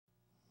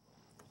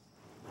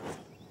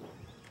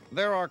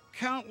There are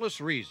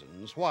countless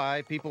reasons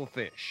why people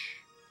fish.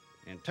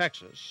 In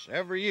Texas,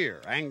 every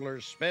year,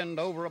 anglers spend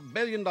over $1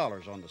 billion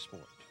on the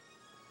sport.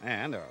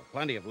 And there are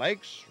plenty of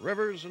lakes,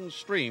 rivers, and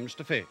streams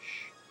to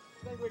fish.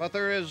 But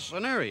there is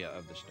an area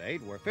of the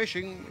state where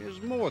fishing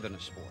is more than a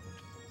sport.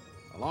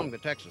 Along the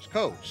Texas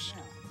coast,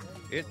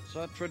 it's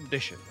a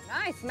tradition.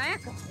 Nice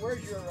mackerel.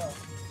 Where's your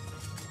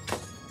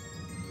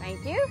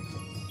Thank you.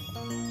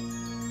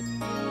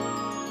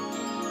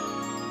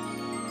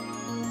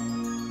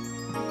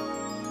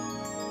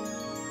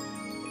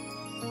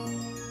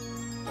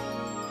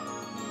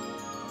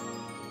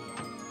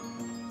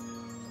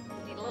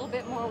 Need a little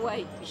bit more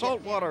weight.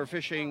 Saltwater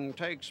fishing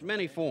takes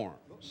many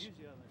forms.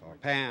 For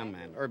Pam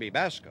and Irby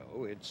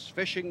Basco, it's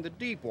fishing the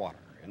deep water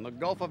in the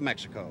Gulf of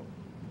Mexico.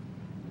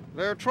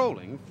 They're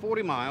trolling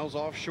 40 miles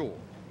offshore,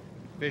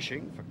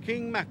 fishing for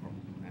king mackerel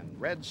and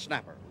red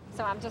snapper.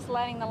 So I'm just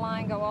letting the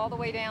line go all the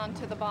way down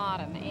to the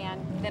bottom,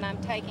 and then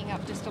I'm taking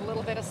up just a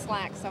little bit of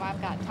slack, so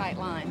I've got tight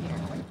line here.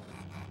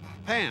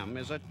 Pam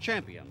is a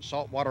champion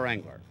saltwater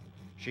angler.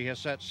 She has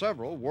set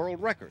several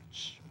world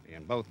records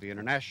in both the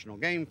International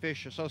Game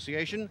Fish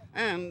Association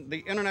and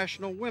the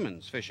International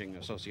Women's Fishing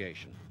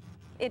Association.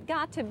 It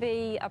got to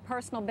be a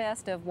personal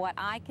best of what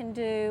I can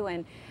do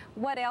and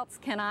what else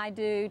can I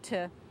do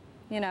to,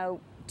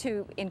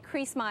 to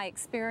increase my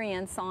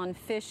experience on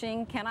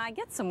fishing. Can I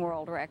get some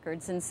world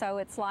records? And so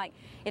it's like,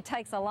 it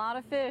takes a lot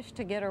of fish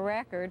to get a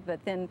record,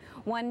 but then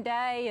one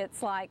day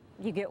it's like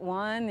you get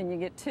one, then you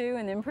get two,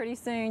 and then pretty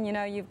soon,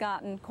 you've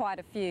gotten quite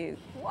a few.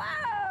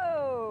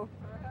 Whoa!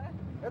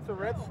 That's a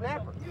red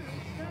snapper.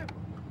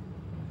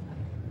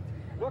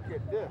 Look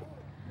at this.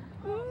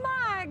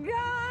 My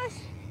gosh!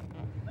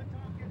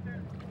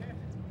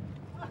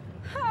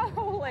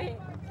 Holy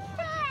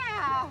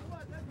cow!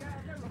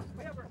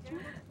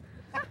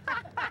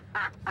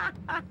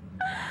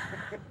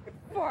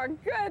 For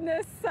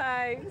goodness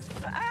sakes.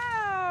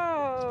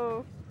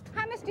 Oh!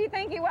 How much do you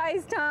think he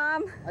weighs,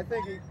 Tom? I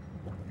think he,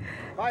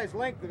 by his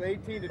length of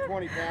 18 to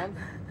 20 pounds.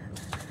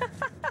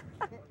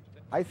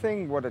 I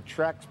think what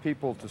attracts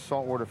people to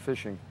saltwater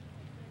fishing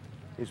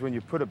is when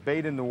you put a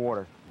bait in the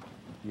water,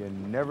 you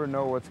never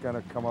know what's going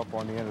to come up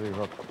on the end of the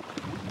hook.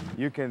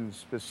 You can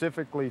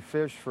specifically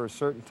fish for a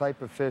certain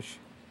type of fish,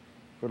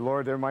 but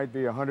Lord, there might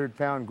be a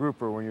 100-pound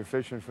grouper when you're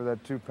fishing for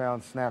that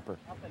 2-pound snapper.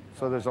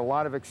 So there's a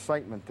lot of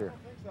excitement there. I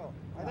think so.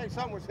 I think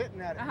something was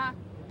hitting at it. Uh-huh.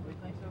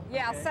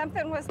 Yeah,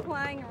 something was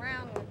playing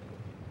around.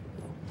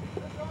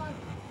 Fish on.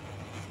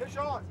 Fish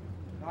on.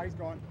 No, he's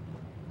gone.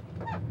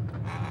 Fish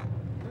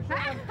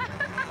on.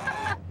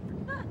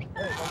 There you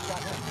go, you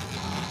got him.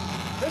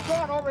 Fish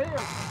on over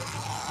here.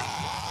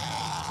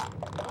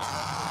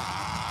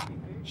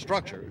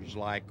 Structures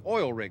like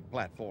oil rig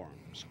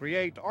platforms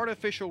create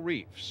artificial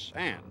reefs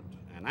and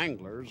an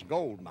angler's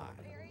gold mine.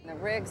 The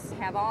rigs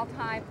have all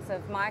types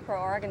of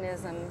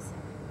microorganisms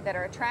that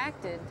are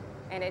attracted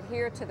and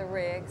adhere to the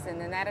rigs, and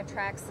then that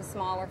attracts the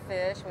smaller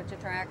fish, which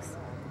attracts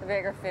the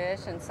bigger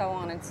fish, and so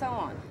on and so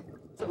on.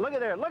 So look at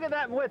there, look at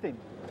that with him.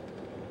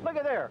 Look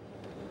at there.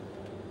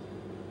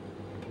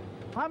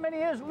 How many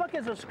is, look,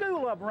 there's a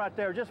school of them right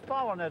there just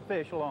following that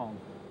fish along.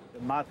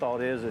 My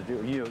thought is that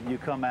you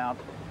come out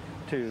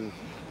to,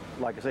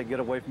 like I say, get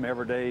away from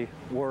everyday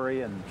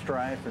worry and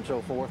strife and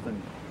so forth,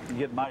 and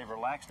get mighty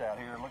relaxed out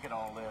here. Look at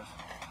all this.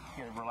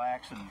 Get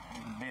relaxed and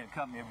be in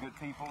company of good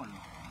people and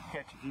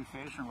catch a few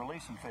fish and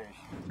release some fish.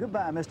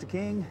 Goodbye, Mr.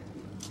 King.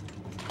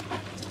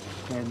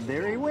 And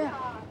there he went.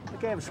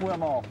 Look at him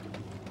swim off.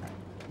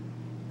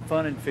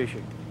 Fun and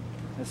fishing.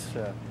 That's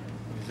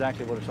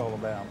exactly what it's all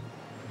about.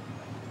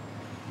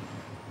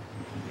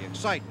 The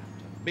excitement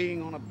of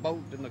being on a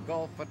boat in the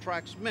Gulf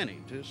attracts many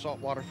to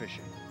saltwater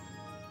fishing,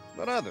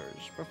 but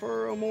others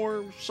prefer a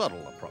more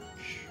subtle approach.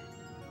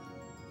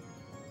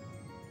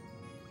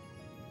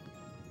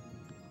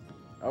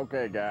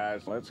 Okay,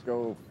 guys, let's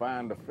go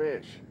find a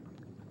fish.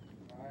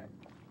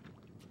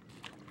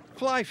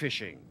 Fly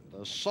fishing,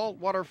 the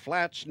saltwater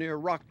flats near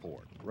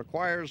Rockport,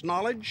 requires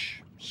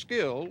knowledge,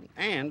 skill,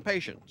 and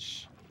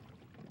patience.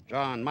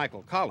 John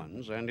Michael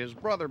Collins and his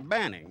brother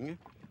Banning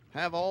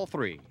have all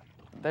three.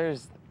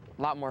 There's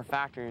a lot more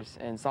factors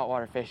in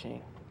saltwater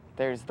fishing.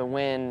 There's the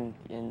wind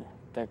and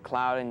the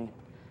cloud and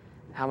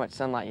how much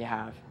sunlight you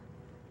have.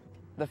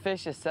 The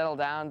fish just settle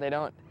down. They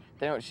don't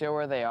show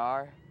where they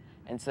are,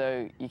 and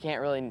so you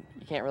can't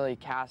really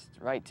cast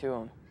right to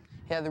them.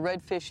 Yeah, the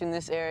redfish in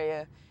this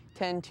area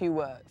tend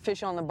to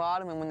fish on the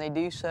bottom, and when they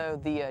do so,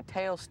 the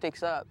tail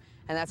sticks up,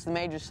 and that's the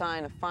major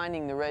sign of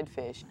finding the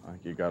redfish. I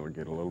think you got to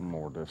get a little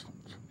more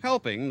distance.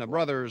 Helping the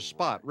brothers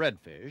spot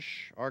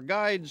redfish are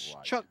guides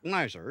Chuck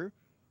Nizer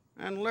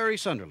and Larry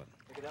Sunderland.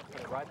 Pick it up,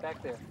 put it right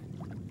back there.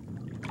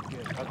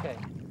 Good, okay.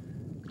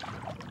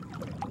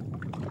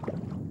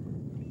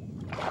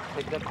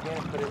 Pick it up again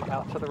and put it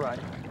out to the right.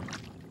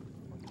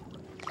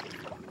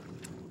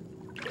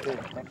 Good,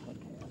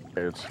 excellent.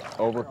 It's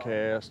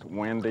overcast,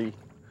 windy,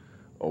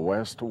 a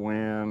west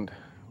wind.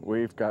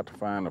 We've got to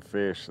find a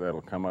fish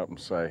that'll come up and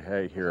say,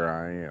 hey, here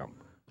I am.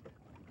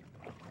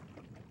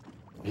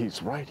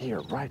 He's right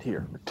here,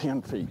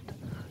 10 feet.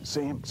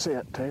 See him? See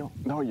that tail?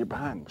 No, you're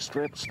behind him.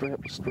 Strip,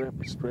 strip, strip,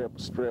 strip,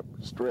 strip,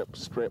 strip,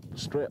 strip,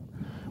 strip.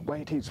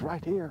 Wait, he's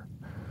right here.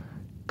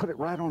 Put it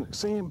right on it.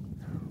 See him?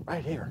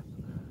 Right here.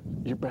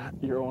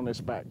 You're on his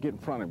back. Get in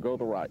front of him. Go to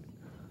the right.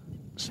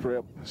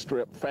 Strip,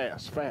 strip,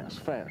 fast, fast,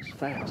 fast,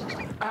 fast.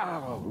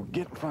 Ow!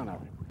 Get in front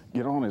of him.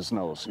 Get on his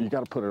nose. You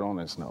got to put it on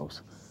his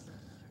nose.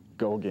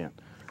 Go again.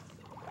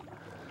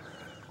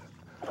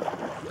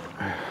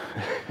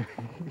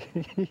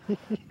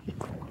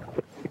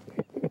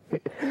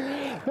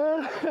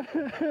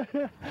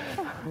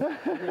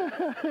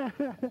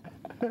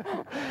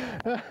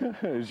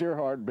 Is your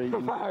heart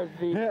beating? My heart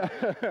beating.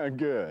 Yeah,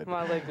 good.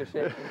 My legs are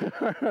shaking.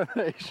 Are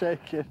they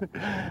shaking?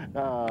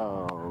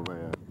 Oh,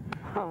 man.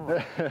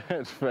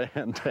 That's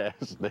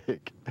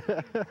fantastic.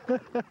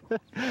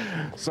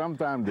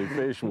 Sometimes the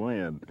fish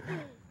win.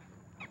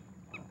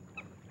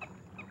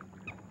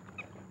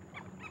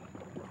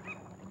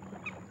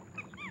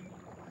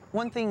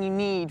 One thing you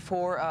need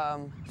for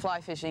fly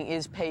fishing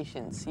is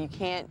patience. You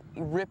can't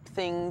rip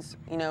things,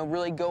 you know,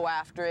 really go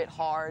after it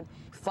hard.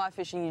 Fly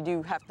fishing, you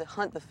do have to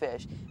hunt the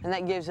fish, and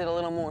that gives it a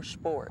little more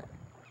sport.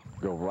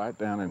 Go right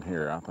down in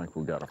here. I think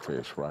we got a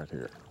fish right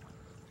here.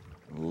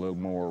 A little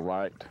more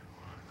right,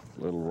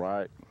 a little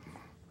right,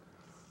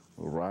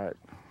 a little right.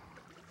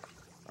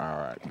 All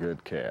right,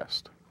 good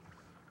cast.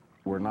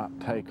 We're not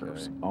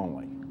takers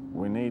only.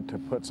 We need to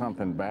put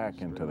something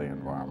back into the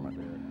environment.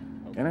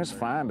 And it's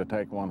fine to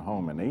take one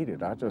home and eat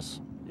it. I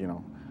just, you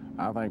know,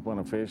 I think when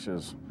a fish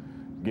is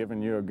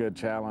giving you a good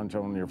challenge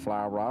on your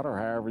fly rod or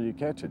however you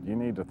catch it, you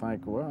need to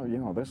think, well, you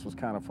know, this was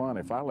kind of fun.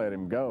 If I let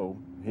him go,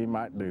 he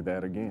might do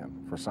that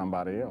again for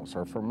somebody else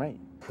or for me.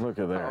 Look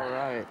at there. All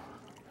right.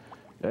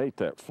 Ate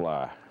that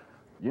fly.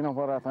 You know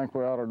what I think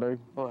we ought to do?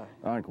 What?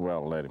 I think we ought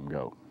to let him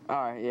go.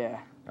 All right,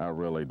 yeah. I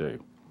really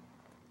do.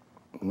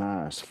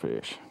 Nice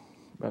fish.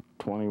 About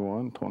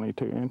 21,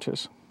 22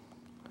 inches.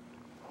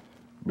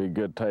 Be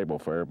good table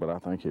fare, but I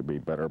think he'd be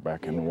better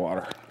back in the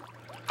water.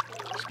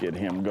 Let's get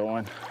him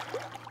going.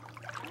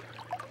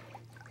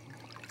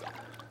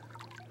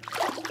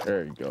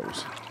 There he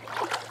goes.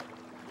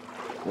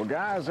 Well,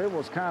 guys, it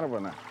was kind of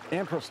an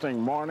interesting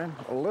morning.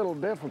 A little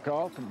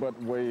difficult, but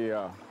we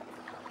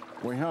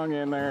hung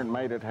in there and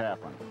made it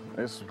happen.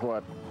 This is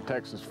what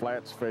Texas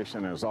flats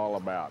fishing is all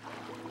about.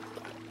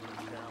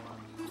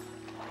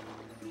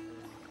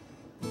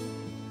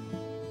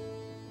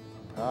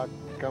 I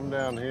come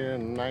down here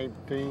in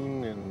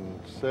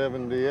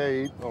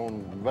 1978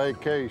 on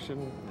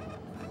vacation.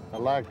 I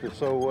liked it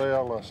so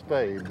well I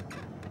stayed.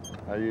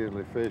 I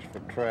usually fish for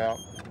trout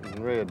and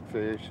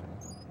redfish.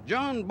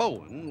 John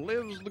Bowen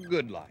lives the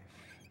good life.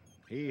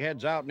 He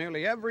heads out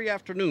nearly every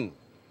afternoon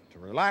to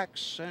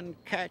relax and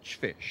catch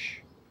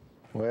fish.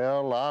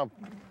 Well, I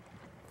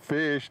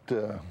fish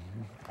to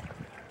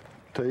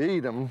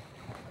eat them.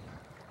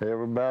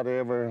 About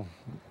every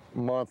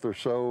month or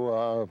so,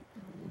 I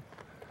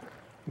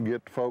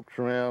get folks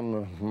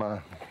around my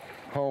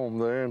home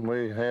there and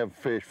we have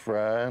fish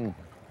fry and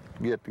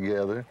get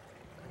together.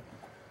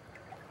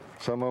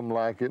 Some of them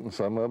like it and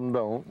some of them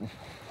don't.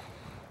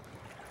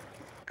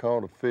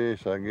 Caught a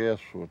fish, I guess,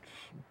 was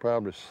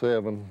probably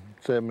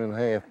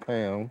 7.5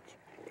 pounds.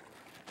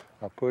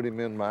 I put him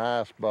in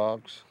my ice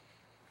box.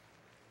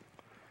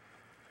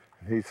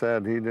 He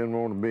said he didn't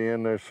want to be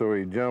in there, so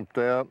he jumped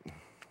out.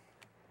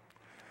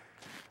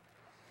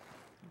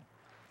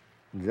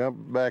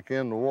 Jumped back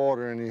in the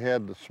water, and he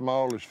had the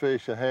smallest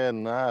fish I had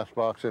in the ice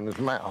box in his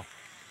mouth.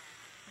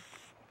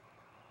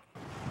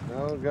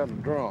 Now I've got a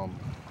drum.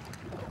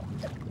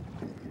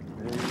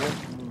 And you get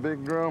a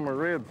big drum of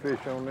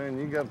redfish on there, and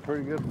you got a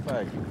pretty good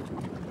fight.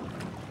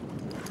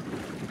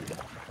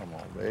 Come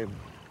on, babe.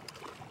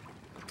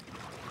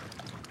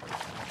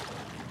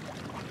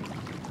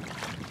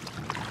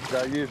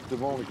 I used to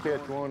want to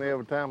catch one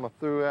every time I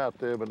threw out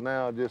there, but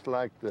now I just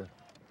like to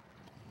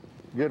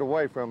get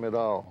away from it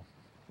all.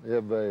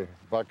 If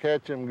I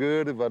catch them,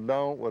 good. If I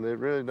don't, well, it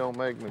really don't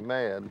make me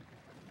mad.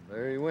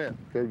 There he went.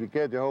 Because if you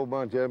catch a whole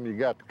bunch of them, you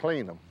got to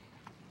clean them.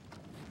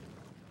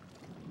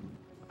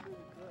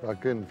 If I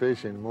couldn't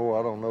fish anymore,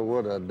 I don't know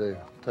what I'd do.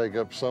 Take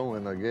up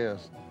sewing, I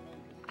guess.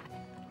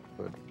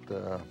 But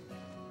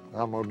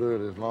I'm going to do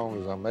it as long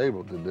as I'm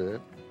able to do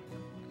it.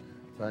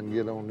 If I can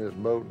get on this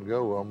boat and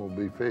go, I'm going to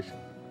be fishing.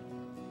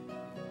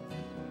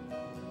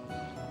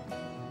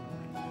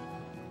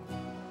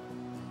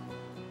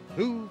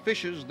 Who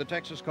fishes the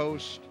Texas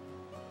coast?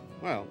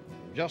 Well,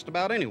 just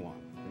about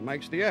anyone who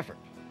makes the effort.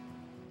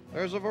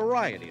 There's a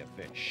variety of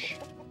fish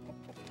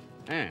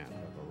and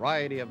a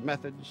variety of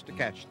methods to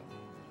catch them.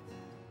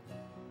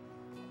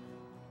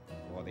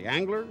 For the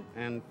angler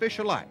and fish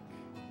alike,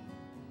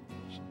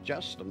 it's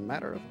just a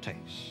matter of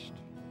taste.